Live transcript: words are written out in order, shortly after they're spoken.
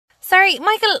Sorry,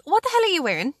 Michael, what the hell are you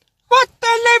wearing? What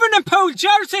the Liverpool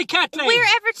jersey, Kathleen? We're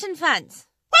Everton fans.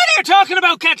 What are you talking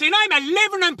about, Kathleen? I'm a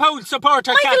Liverpool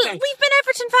supporter, Michael, Kathleen. we've been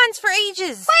Everton fans for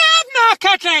ages. I am not,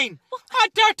 Kathleen. A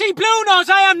dirty blue nose,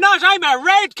 I am not. I'm a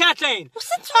red, Kathleen. Well,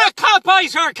 since a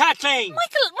cop-eater, Kathleen.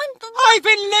 Michael, I've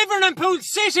been Liverpool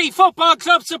City Football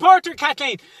Club supporter,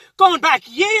 Kathleen. Going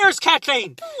back years,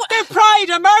 Kathleen. The pride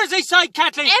of Merseyside,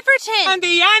 Kathleen. Everton. And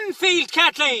the Anfield,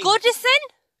 Kathleen. Goodison.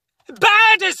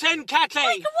 Baddison, Kathleen.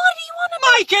 Michael, what do you want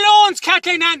about? Michael Owens,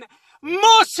 Kathleen, and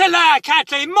Musala,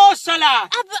 Kathleen, Musala.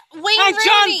 Wayne and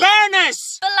John Rooney.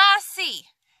 Burness. Balassi.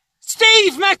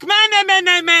 Steve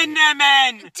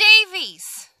McManaman.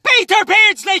 Davies. Peter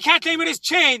Beardsley, Kathleen, with his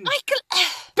chin. Michael.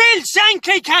 Bill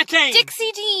Shankly, Kathleen.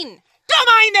 Dixie Dean. Don't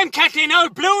mind them, Kathleen.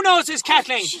 Old blue noses,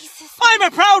 Kathleen. Jesus. I'm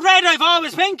a proud red. I've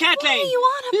always been, Kathleen. What are you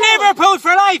on about? Liverpool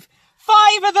for life.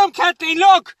 5 of them, Kathleen.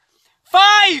 Look.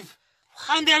 5.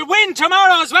 And they'll win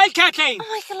tomorrow as well, Kathleen. Oh,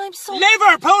 Michael, I'm so...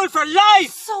 Liverpool for life.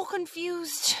 So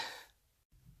confused.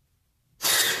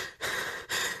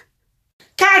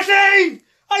 Kathleen!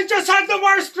 I just had the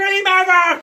worst dream ever!